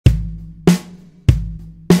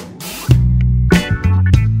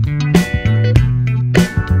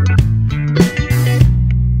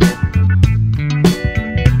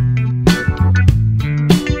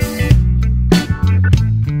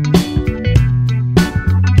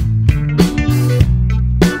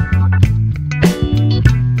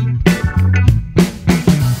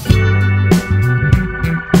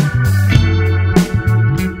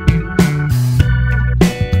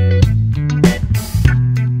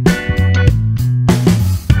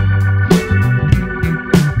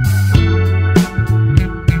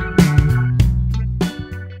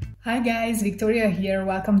guys, Victoria here,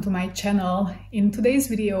 welcome to my channel. In today's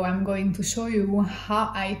video I'm going to show you how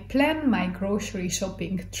I plan my grocery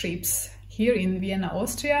shopping trips here in Vienna,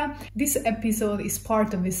 Austria. This episode is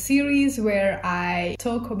part of a series where I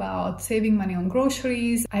talk about saving money on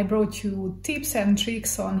groceries. I brought you tips and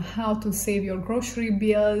tricks on how to save your grocery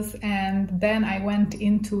bills, and then I went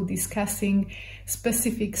into discussing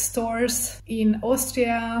specific stores in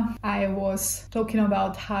Austria. I was talking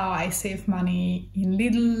about how I save money in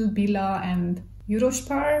Lidl, Billa and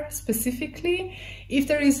Eurospar specifically. If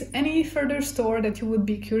there is any further store that you would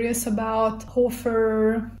be curious about,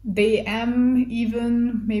 Hofer, DM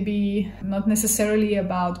even, maybe not necessarily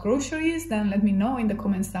about groceries, then let me know in the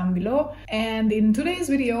comments down below. And in today's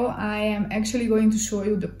video, I am actually going to show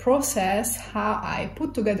you the process, how I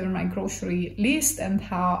put together my grocery list and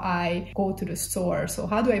how I go to the store. So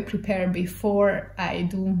how do I prepare before I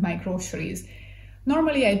do my groceries?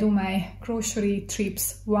 Normally I do my grocery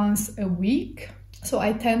trips once a week. So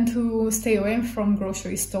I tend to stay away from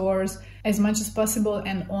grocery stores as much as possible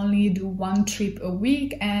and only do one trip a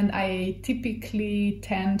week, and I typically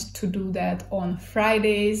tend to do that on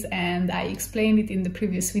Fridays, and I explained it in the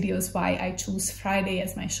previous videos why I choose Friday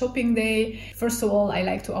as my shopping day. First of all, I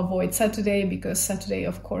like to avoid Saturday because Saturday,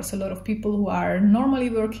 of course, a lot of people who are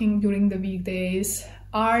normally working during the weekdays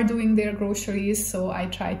are doing their groceries, so I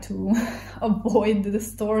try to avoid the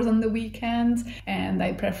stores on the weekends and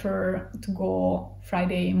I prefer to go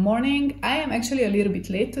Friday morning. I am actually a little bit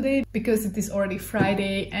late today because it is already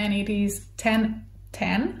Friday and it is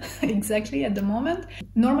 10:10 exactly at the moment.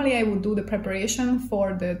 Normally I would do the preparation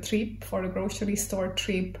for the trip, for the grocery store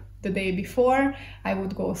trip, the day before. I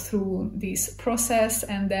would go through this process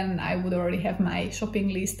and then I would already have my shopping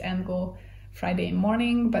list and go Friday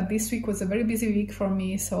morning, but this week was a very busy week for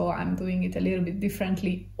me, so I'm doing it a little bit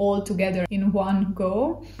differently all together in one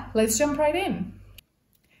go. Let's jump right in.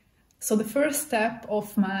 So the first step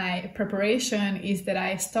of my preparation is that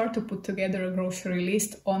I start to put together a grocery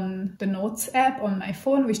list on the Notes app on my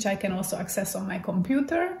phone, which I can also access on my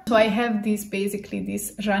computer. So I have basically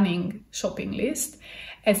this running shopping list.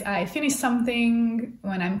 As I finish something,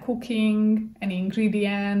 when I'm cooking, any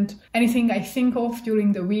ingredient, anything I think of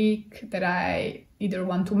during the week that I either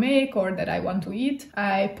want to make or that I want to eat,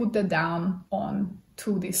 I put that down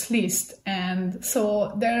to this list. And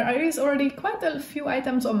so there is already quite a few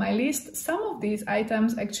items on my list. Some of these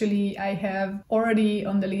items actually I have already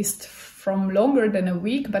on the list from longer than a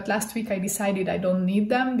week, but last week I decided I don't need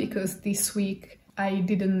them because this week I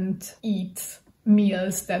didn't eat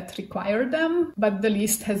meals that require them, but the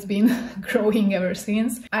list has been growing ever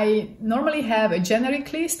since. I normally have a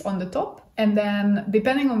generic list on the top, and then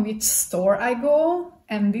depending on which store I go,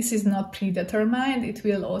 and this is not predetermined, it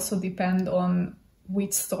will also depend on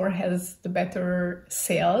which store has the better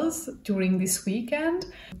sales during this weekend.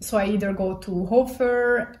 So I either go to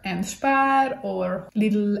Hofer and Spar or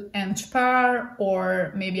Lidl and Spar,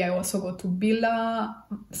 or maybe I also go to Billa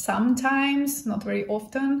sometimes, not very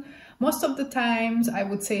often. Most of the times I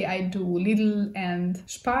would say I do Lidl and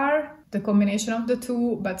Spar, the combination of the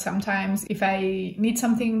two, but sometimes if I need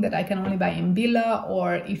something that I can only buy in Billa,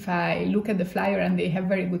 or if I look at the flyer and they have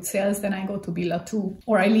very good sales, then I go to Billa too,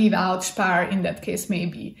 or I leave out Spar in that case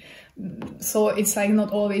maybe. So it's like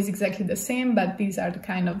not always exactly the same, but these are the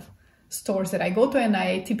kind of stores that I go to, and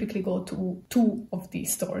I typically go to 2 of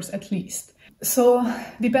these stores at least. So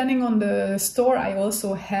depending on the store, I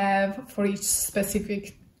also have for each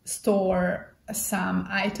specific store some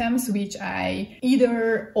items which I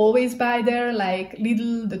either always buy there, like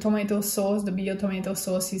Lidl, the tomato sauce, the bio tomato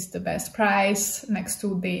sauce is the best price next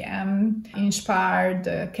to DM. In Spar,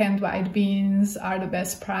 the canned white beans are the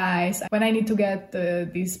best price. When I need to get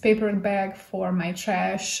this paper bag for my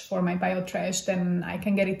trash, for my bio trash, then I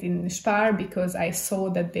can get it in Spar because I saw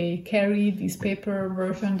that they carry this paper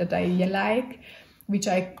version that I like, which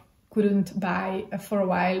I couldn't buy for a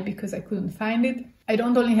while because I couldn't find it. I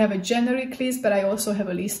don't only have a generic list, but I also have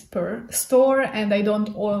a list per store, and I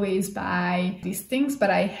don't always buy these things, but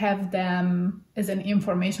I have them as an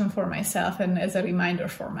information for myself and as a reminder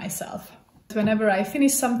for myself. Whenever I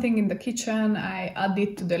finish something in the kitchen, I add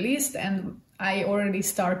it to the list, and I already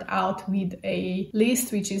start out with a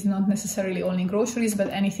list which is not necessarily only groceries, but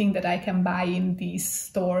anything that I can buy in these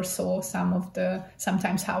stores. So some of the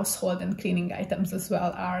sometimes household and cleaning items as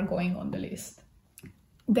well are going on the list.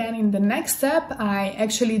 Then in the next step, I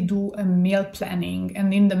actually do a meal planning.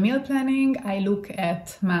 And in the meal planning, I look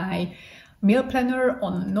at my meal planner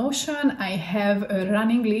on Notion. I have a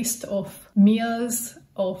running list of meals,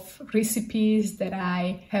 of recipes that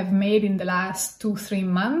I have made in the last 2-3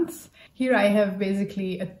 months. Here I have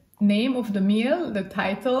basically a name of the meal, the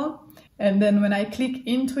title, And then when I click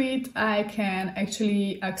into it, I can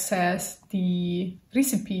actually access the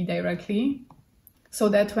recipe directly, so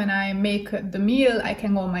that when I make the meal, I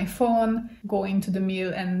can go on my phone, go into the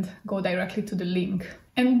meal and go directly to the link.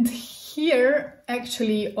 And here,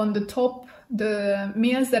 actually on the top, the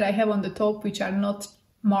meals that I have on the top, which are not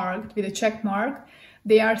marked with a check mark,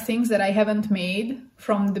 they are things that I haven't made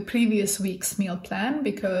from the previous week's meal plan,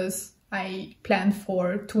 because I planned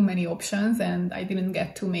for too many options and I didn't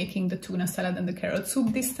get to making the tuna salad and the carrot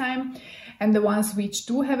soup this time. And the ones which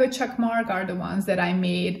do have a check mark are the ones that I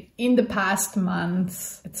made in the past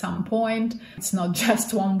months at some point. It's not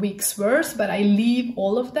just 1 week's worth, but I leave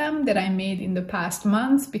all of them that I made in the past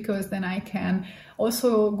months, because then I can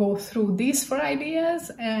also go through these for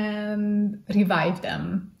ideas and revive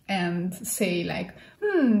them and say like,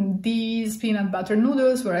 these peanut butter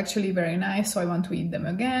noodles were actually very nice, so I want to eat them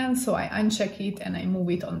again. So I uncheck it and I move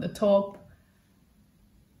it on the top.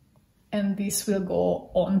 And this will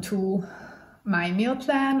go on to my meal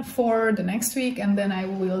plan for the next week. And then I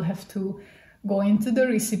will have to go into the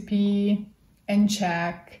recipe and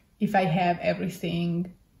check if I have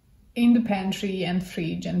everything in the pantry and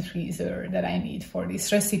fridge and freezer that I need for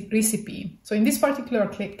this recipe. So in this particular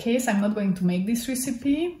case, I'm not going to make this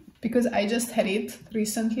recipe because I just had it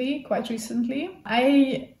recently, quite recently.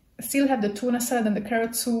 I still have the tuna salad and the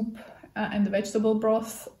carrot soup and the vegetable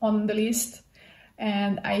broth on the list.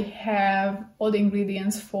 And I have all the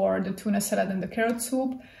ingredients for the tuna salad and the carrot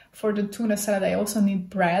soup. For the tuna salad, I also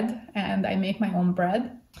need bread, and I make my own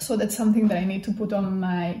bread. So that's something that I need to put on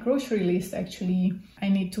my grocery list, actually. I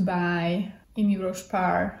need to buy in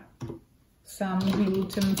Eurospar some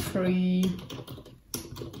gluten-free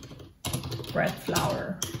bread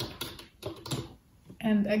flour.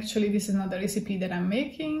 And actually, this is not a recipe that I'm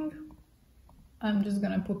making. I'm just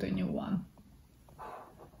gonna put a new one.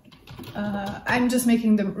 I'm just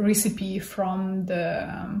making the recipe from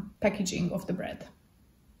the packaging of the bread.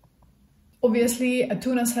 Obviously, a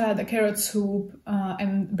tuna salad, a carrot soup,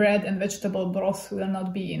 and bread and vegetable broth will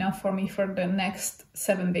not be enough for me for the next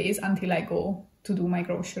 7 days until I go to do my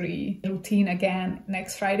grocery routine again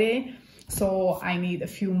next Friday. So I need a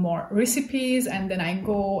few more recipes, and then I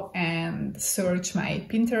go and search my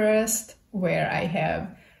Pinterest where I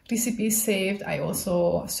have recipes saved. I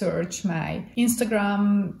also search my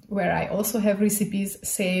Instagram where I also have recipes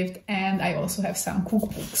saved, and I also have some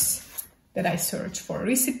cookbooks that I search for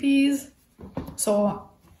recipes. So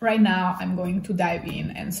right now I'm going to dive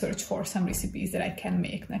in and search for some recipes that I can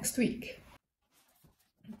make next week.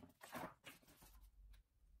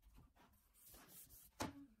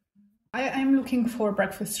 I'm looking for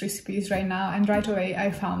breakfast recipes right now, and right away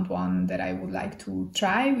I found one that I would like to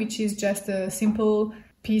try, which is just a simple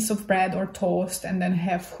piece of bread or toast and then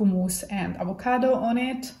have hummus and avocado on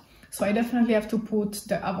it. So I definitely have to put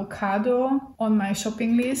the avocado on my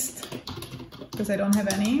shopping list because I don't have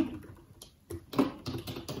any.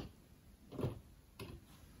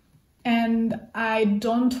 And I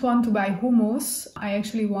don't want to buy hummus. I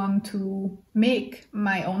actually want to make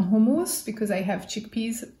my own hummus because I have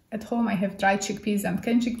chickpeas at home. I have dried chickpeas and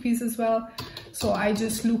canned chickpeas as well. So I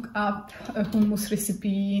just look up a hummus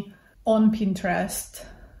recipe on Pinterest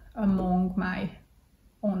among my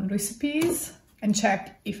own recipes and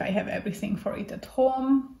check if I have everything for it at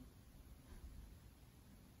home.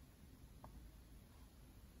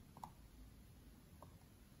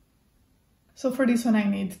 So for this one I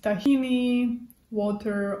need tahini,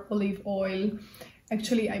 water, olive oil.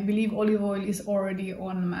 Actually, I believe olive oil is already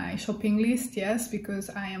on my shopping list, yes, because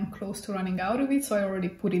I am close to running out of it, so I already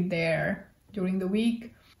put it there during the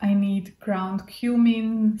week. I need ground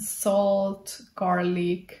cumin, salt,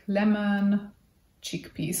 garlic, lemon,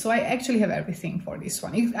 chickpeas. So I actually have everything for this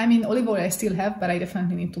one. I mean, olive oil I still have, but I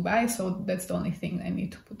definitely need to buy, so that's the only thing I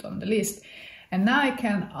need to put on the list. And now I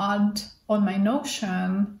can add, on my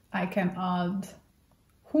Notion, I can add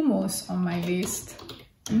hummus on my list.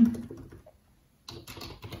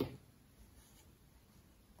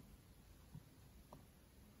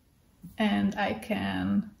 And I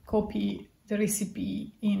can copy the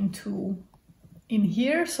recipe in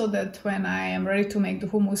here so that when I am ready to make the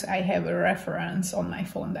hummus, I have a reference on my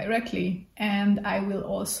phone directly. And I will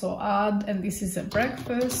also add, and this is a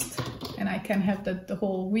breakfast, and I can have that the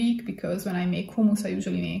whole week because when I make hummus, I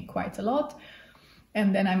usually make quite a lot.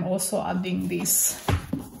 And then I'm also adding this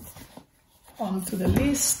onto the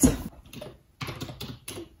list.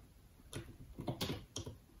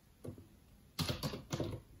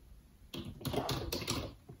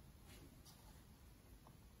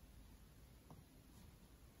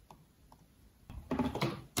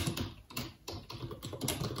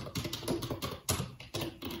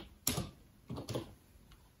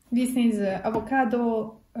 This needs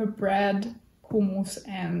avocado, a bread, hummus,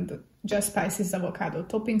 and just spices avocado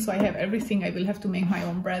topping. So I have everything. I will have to make my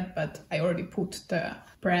own bread, but I already put the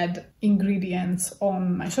bread ingredients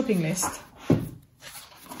on my shopping list.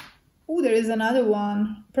 Oh, there is another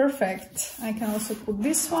one. Perfect. I can also put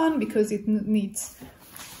this one because it needs,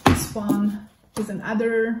 this one is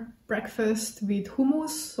another breakfast with hummus.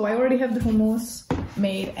 So I already have the hummus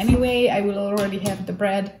made anyway. I will already have the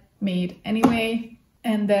bread made anyway.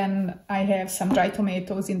 And then I have some dry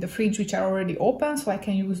tomatoes in the fridge which are already open, so I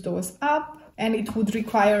can use those up. And it would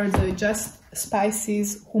require the just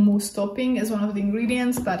spices hummus topping as one of the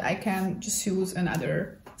ingredients, but I can just use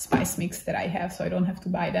another spice mix that I have, so I don't have to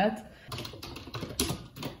buy that.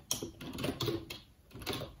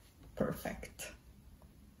 Perfect.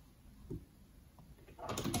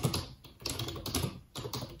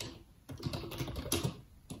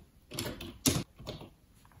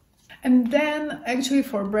 And then actually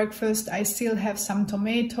for breakfast, I still have some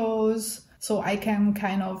tomatoes, so I can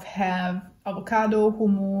kind of have avocado,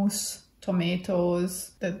 hummus,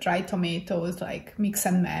 tomatoes, the dry tomatoes, like mix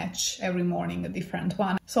and match every morning a different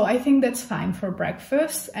one. So I think that's fine for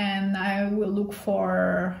breakfast, and I will look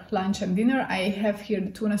for lunch and dinner. I have here the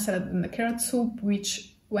tuna salad and the carrot soup,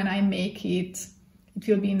 which when I make it, it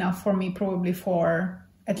will be enough for me probably for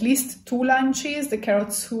at least 2 lunches, the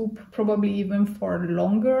carrot soup probably even for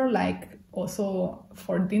longer, like also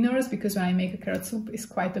for dinners, because when I make a carrot soup it's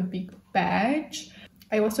quite a big batch.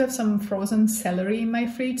 I also have some frozen celery in my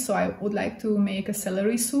fridge, so I would like to make a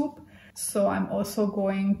celery soup. So I'm also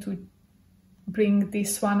going to bring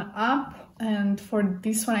this one up, and for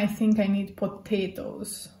this one I think I need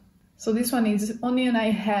potatoes. So this one is onion, I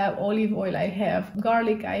have olive oil, I have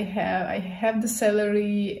garlic, I have the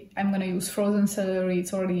celery. I'm gonna use frozen celery,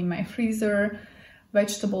 it's already in my freezer.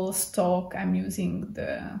 Vegetable stock, I'm using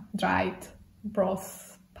the dried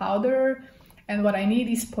broth powder. And what I need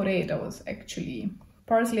is potatoes actually.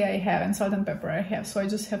 Parsley I have and salt and pepper I have, so I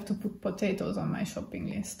just have to put potatoes on my shopping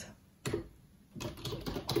list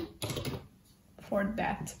for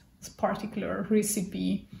that particular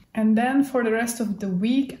recipe. And then for the rest of the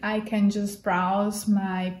week, I can just browse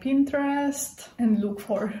my Pinterest and look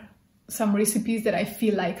for some recipes that I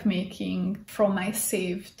feel like making from my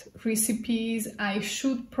saved recipes. I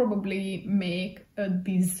should probably make a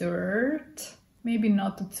dessert. Maybe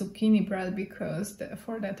not a zucchini bread, because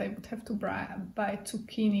for that I would have to buy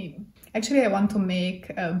zucchini. Actually, I want to make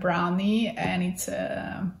a brownie, and it's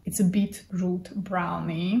a beetroot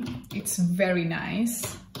brownie. It's very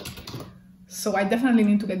nice. So I definitely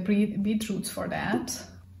need to get beetroots for that.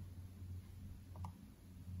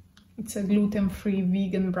 It's a gluten-free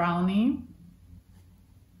vegan brownie.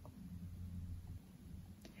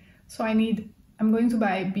 So I'm going to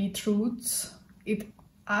buy beetroots. It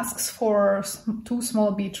asks for 2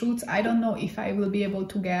 small beetroots. I don't know if I will be able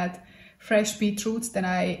to get fresh beetroots, then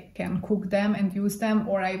I can cook them and use them,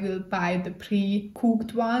 or I will buy the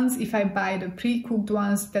pre-cooked ones. If I buy the pre-cooked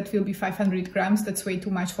ones, that will be 500 grams. That's way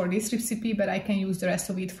too much for this recipe, but I can use the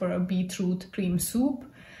rest of it for a beetroot cream soup.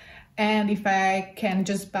 And if I can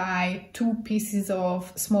just buy 2 pieces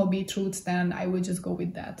of small beetroots, then I will just go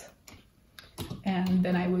with that. And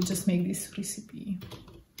then I will just make this recipe.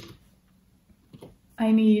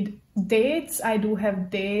 I need dates. I do have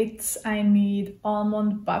dates. I need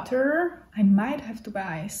almond butter. I might have to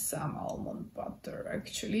buy some almond butter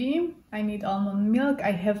actually. I need almond milk. I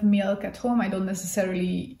have milk at home. I don't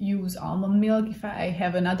necessarily use almond milk. If I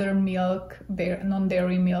have another milk,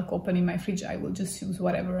 non-dairy milk open in my fridge, I will just use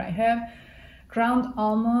whatever I have. Ground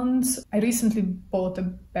almonds. I recently bought a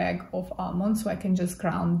bag of almonds, so I can just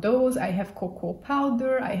ground those. I have cocoa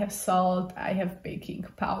powder. I have salt. I have baking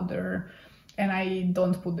powder. And I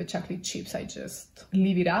don't put the chocolate chips, I just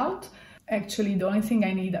leave it out. Actually, the only thing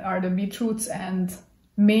I need are the beetroots and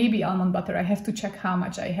maybe almond butter. I have to check how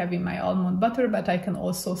much I have in my almond butter, but I can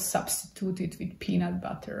also substitute it with peanut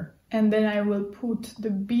butter. And then I will put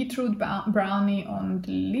the beetroot brownie on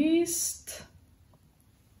the list.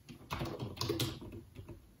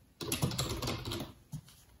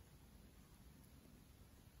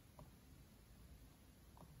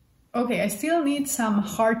 Okay, I still need some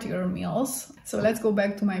heartier meals. So let's go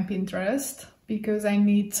back to my Pinterest, because I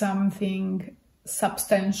need something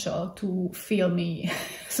substantial to fill me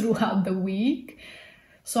throughout the week.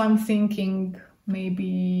 So I'm thinking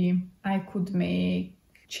maybe I could make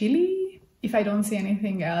chili. If I don't see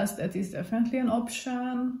anything else, that is definitely an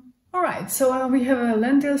option. All right, so we have a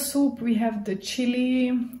lentil soup, we have the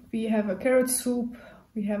chili, we have a carrot soup,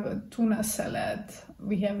 we have a tuna salad,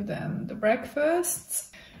 we have then the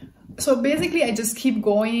breakfasts. So basically I just keep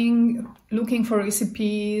going, looking for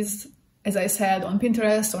recipes, as I said, on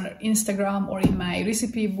Pinterest or Instagram or in my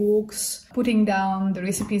recipe books, putting down the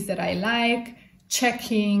recipes that I like,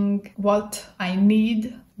 checking what I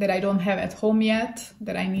need that I don't have at home yet,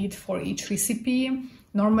 that I need for each recipe.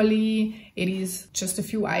 Normally, it is just a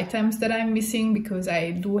few items that I'm missing because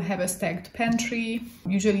I do have a stacked pantry.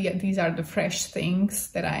 Usually, these are the fresh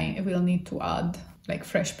things that I will need to add, like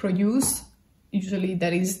fresh produce. Usually,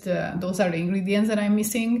 those are the ingredients that I'm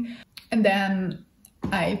missing. And then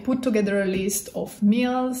I put together a list of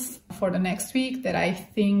meals for the next week that I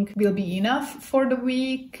think will be enough for the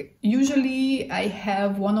week. Usually I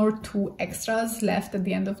have 1 or 2 extras left at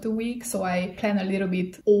the end of the week, so I plan a little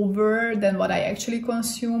bit over than what I actually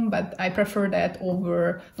consume, but I prefer that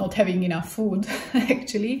over not having enough food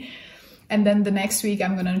actually. And then the next week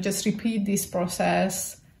I'm gonna just repeat this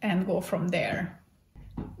process and go from there.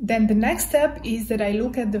 Then the next step is that I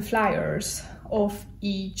look at the flyers of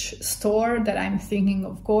each store that I'm thinking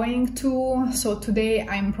of going to. So today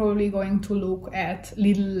I'm probably going to look at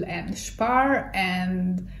Lidl and Spar,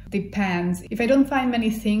 and depends. If I don't find many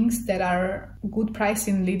things that are good price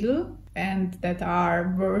in Lidl and that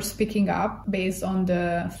are worth picking up based on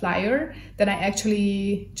the flyer, then I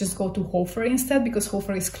actually just go to Hofer instead, because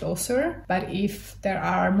Hofer is closer. But if there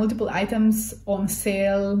are multiple items on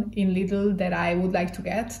sale in Lidl that I would like to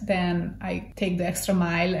get, then I take the extra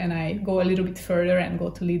mile and I go a little bit further and go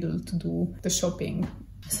to Lidl to do the shopping.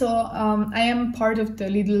 So I am part of the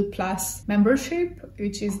Lidl Plus membership,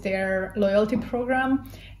 which is their loyalty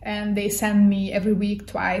program. And they send me every week,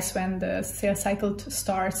 twice when the sales cycle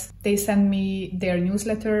starts, they send me their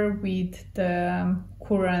newsletter with the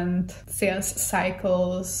current sales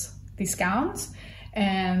cycles discounts.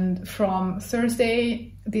 And from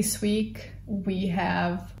Thursday this week, we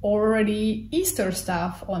have already Easter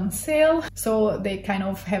stuff on sale. So they kind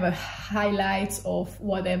of have a highlights of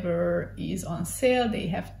whatever is on sale. They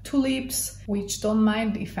have tulips, which don't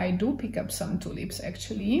mind if I do pick up some tulips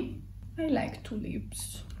actually. I like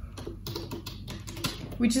tulips.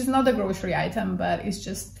 Which is not a grocery item, but it's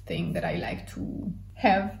just a thing that I like to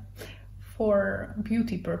have for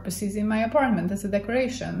beauty purposes in my apartment as a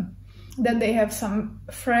decoration. Then they have some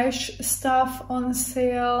fresh stuff on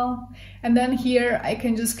sale. And then here I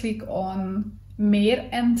can just click on Mer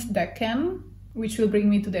Entdecken, which will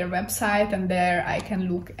bring me to their website, and there I can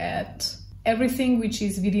look at everything which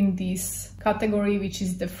is within this category, which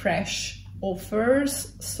is the fresh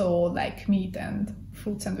offers, so like meat and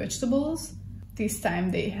fruits and vegetables. This time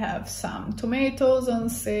they have some tomatoes on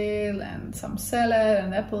sale and some salad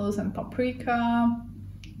and apples and paprika.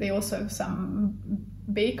 They also have some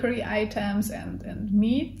bakery items and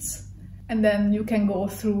meats. And then you can go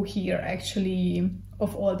through here actually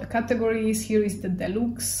of all the categories. Here is the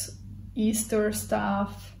deluxe Easter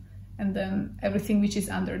stuff, and then everything which is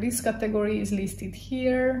under this category is listed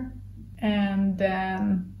here. And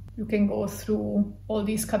then you can go through all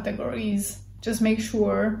these categories. Just make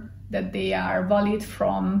sure that they are valid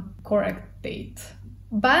from correct date.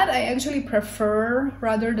 But I actually prefer,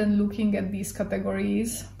 rather than looking at these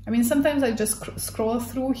categories, I mean, sometimes I just scroll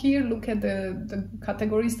through here, look at the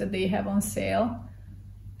categories that they have on sale,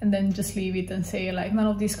 and then just leave it and say like, none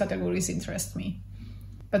of these categories interest me.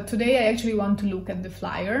 But today I actually want to look at the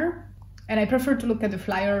flyer, and I prefer to look at the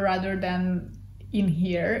flyer rather than in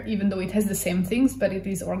here, even though it has the same things, but it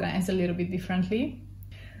is organized a little bit differently.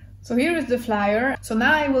 So here is the flyer. So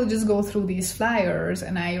now I will just go through these flyers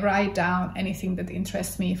and I write down anything that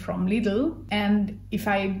interests me from Lidl. And if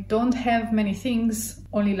I don't have many things,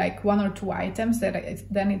 only like 1 or 2 items, then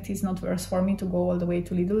it is not worth for me to go all the way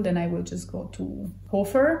to Lidl. Then I will just go to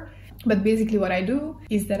Hofer. But basically what I do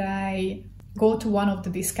is that I go to one of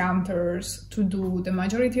the discounters to do the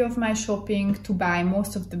majority of my shopping, to buy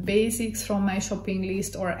most of the basics from my shopping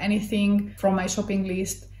list or anything from my shopping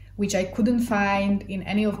list which I couldn't find in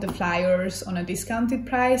any of the flyers on a discounted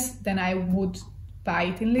price. Then I would buy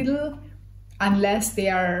it in Lidl, unless they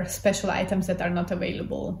are special items that are not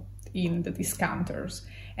available in the discounters.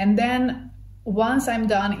 And then once I'm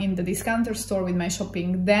done in the discounter store with my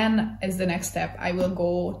shopping, then as the next step, I will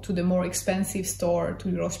go to the more expensive store, to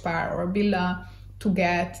Eurospar or Billa, to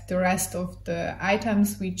get the rest of the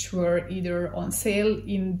items which were either on sale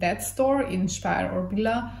in that store, in Spar or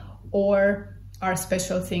Billa, or are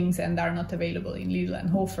special things and are not available in Lidl and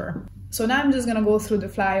Hofer. So now I'm just gonna go through the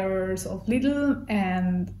flyers of Lidl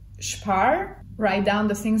and Spar, write down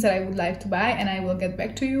the things that I would like to buy, and I will get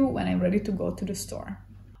back to you when I'm ready to go to the store.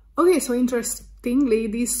 Okay, so interestingly,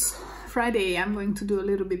 this Friday I'm going to do a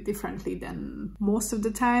little bit differently than most of the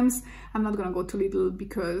times. I'm not gonna go to Lidl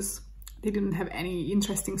because they didn't have any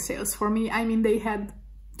interesting sales for me. I mean, they had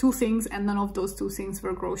 2 things, and none of those 2 things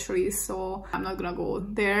were groceries, so I'm not gonna go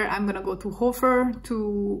there. I'm gonna go to Hofer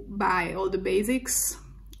to buy all the basics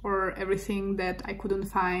or everything that I couldn't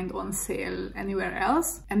find on sale anywhere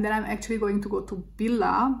else. And then I'm actually going to go to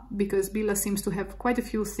Billa, because Billa seems to have quite a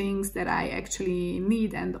few things that I actually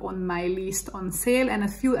need and on my list on sale, and a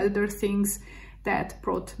few other things that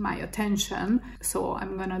brought my attention. So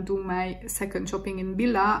I'm gonna do my second shopping in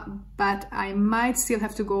Billa, but I might still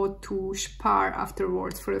have to go to Spar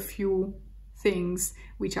afterwards for a few things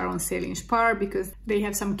which are on sale in Spar, because they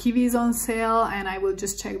have some kiwis on sale, and I will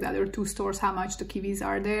just check the other 2 stores how much the kiwis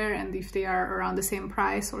are there, and if they are around the same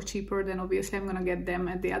price or cheaper, then obviously I'm gonna get them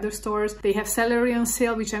at the other stores. They have celery on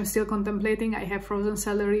sale, which I'm still contemplating. I have frozen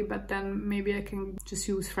celery, but then maybe I can just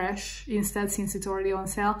use fresh instead since it's already on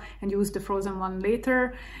sale, and use the frozen one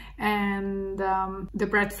later. And the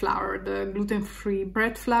bread flour, the gluten-free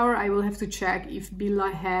bread flour, I will have to check if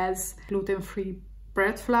Billa has gluten-free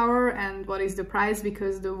bread flour and what is the price,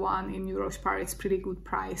 because the one in Eurospar is pretty good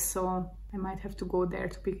price, so I might have to go there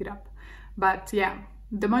to pick it up. But yeah,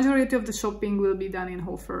 the majority of the shopping will be done in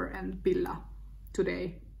Hofer and Billa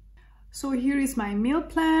today. So here is my meal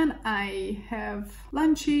plan. I have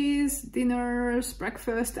lunches, dinners,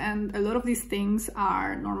 breakfast, and a lot of these things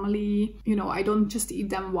are normally, you know, I don't just eat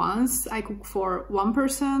them once. I cook for 1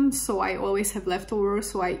 person, so I always have leftovers.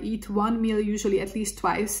 So I eat 1 meal usually at least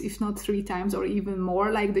twice, if not 3 times or even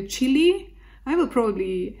more. Like the chili, I will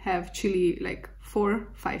probably have chili like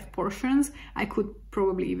 4-5 portions. I could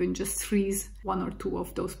probably even just freeze 1 or 2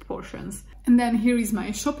 of those portions. And then here is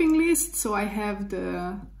my shopping list. So I have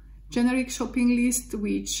the generic shopping list,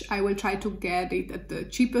 which I will try to get it at the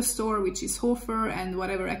cheapest store, which is Hofer, and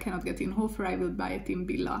whatever I cannot get in Hofer, I will buy it in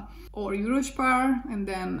Billa or Eurospar. And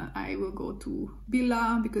then I will go to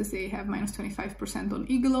Billa because they have -25% on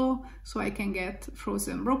Iglo, so I can get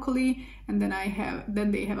frozen broccoli. And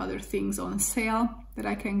then they have other things on sale that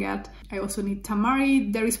I can get. I also need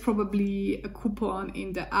tamari. There is probably a coupon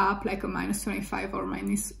in the app, like a -25 or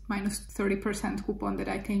 -30% coupon that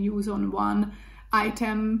I can use on one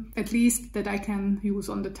item, at least, that I can use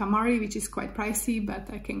on the tamari, which is quite pricey, but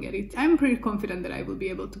I can get it. I'm pretty confident that I will be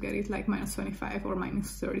able to get it like -25 or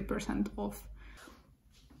 -30% off.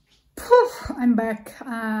 I'm back.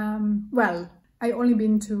 Well, I only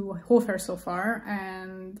been to Hofer so far,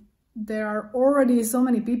 and there are already so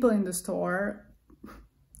many people in the store.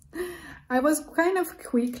 I was kind of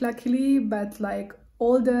quick, luckily, but like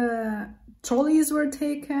all the trolleys were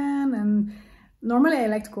taken, and normally I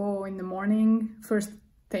like to go in the morning, first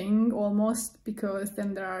thing almost, because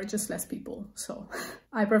then there are just less people, so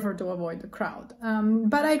I prefer to avoid the crowd.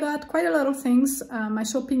 But I got quite a lot of things. My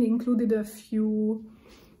shopping included a few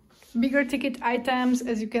bigger ticket items.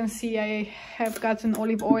 As you can see, I have gotten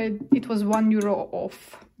olive oil. It was €1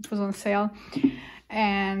 off. It was on sale.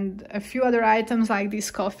 And a few other items like this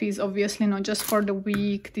coffee is obviously not just for the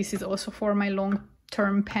week. This is also for my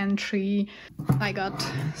long-term pantry. I got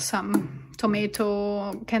some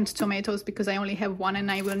canned tomatoes because I only have 1 and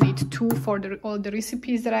I will need 2 for all the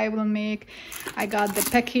recipes that I will make. I got the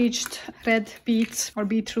packaged red beets or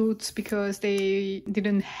beetroots because they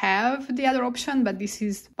didn't have the other option, but this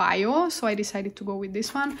is bio, so I decided to go with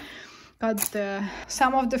this one. Got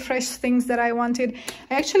some of the fresh things that I wanted.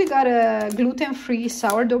 I actually got a gluten-free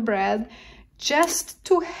sourdough bread just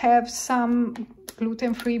to have some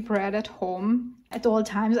gluten-free bread at home. At all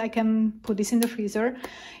times, I can put this in the freezer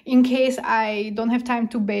in case I don't have time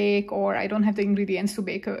to bake or I don't have the ingredients to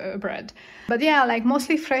bake a bread. But yeah, like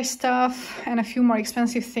mostly fresh stuff and a few more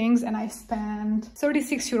expensive things, and I spent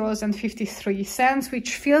 €36.53,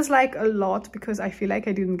 which feels like a lot because I feel like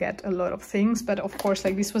I didn't get a lot of things. But of course,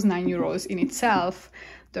 like this was €9 in itself,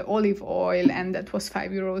 the olive oil, and that was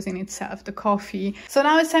 €5 in itself, the coffee. So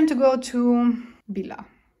now it's time to go to Billa.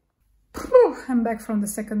 I'm back from the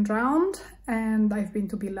second round, and I've been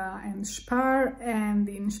to Billa and Spar, and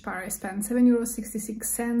in Spar I spent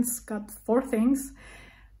 €7.66, got 4 things,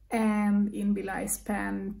 and in Billa I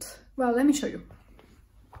spent, well, let me show you.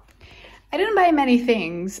 I didn't buy many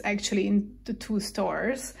things actually in the 2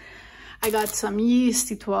 stores. I got some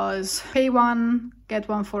yeast. It was pay 1, get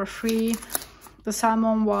 1 for free. The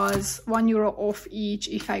salmon was €1 off each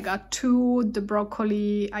if I got 2. The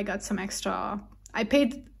broccoli, I got some extra. I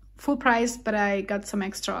paid full price, but I got some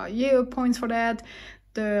extra points for that.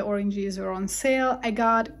 The oranges were on sale. I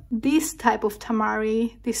got this type of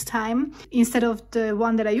tamari this time instead of the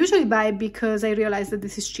one that I usually buy because I realized that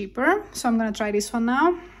this is cheaper. So I'm gonna try this one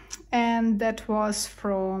now. And that was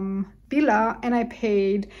from Billa, and I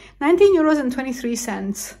paid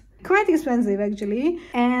 €19.23. Quite expensive actually.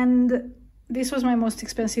 And this was my most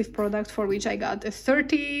expensive product, for which I got a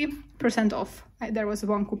 30% off there was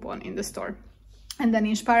one coupon in the store. And then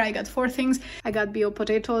in Spar I got 4 things. I got bio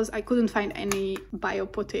potatoes. I couldn't find any bio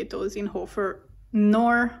potatoes in Hofer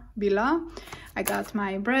nor Billa. I got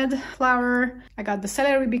my bread flour. I got the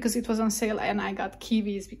celery because it was on sale, and I got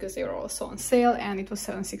kiwis because they were also on sale, and it was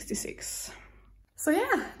 $7.66. So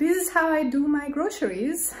yeah, this is how I do my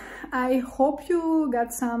groceries. I hope you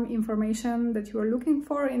got some information that you were looking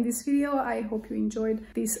for in this video. I hope you enjoyed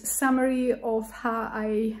this summary of how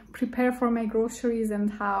I prepare for my groceries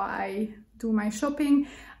and how I do my shopping.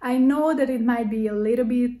 I know that it might be a little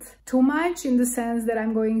bit too much in the sense that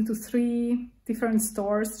I'm going to 3 different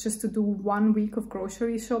stores just to do 1 week of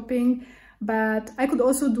grocery shopping. But I could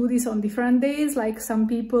also do this on different days. Like some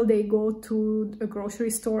people, they go to a grocery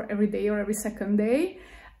store every day or every second day.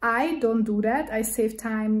 I don't do that. I save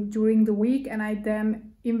time during the week, and I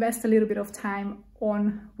then invest a little bit of time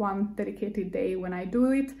on one dedicated day when I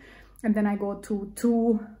do it. And then I go to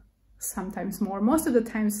 2, sometimes more, most of the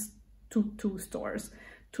times to 2 stores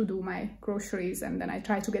to do my groceries, and then I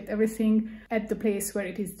try to get everything at the place where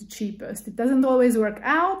it is the cheapest. It doesn't always work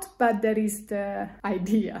out, but that is the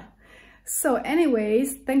idea. So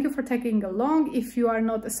anyways, thank you for tagging along. If you are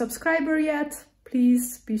not a subscriber yet,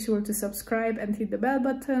 please be sure to subscribe and hit the bell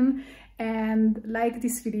button, and like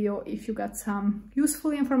this video if you got some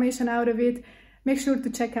useful information out of it. Make sure to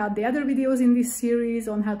check out the other videos in this series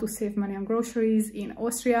on how to save money on groceries in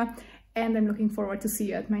Austria, and I'm looking forward to see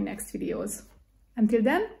you at my next videos. Until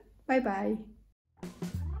then, bye bye.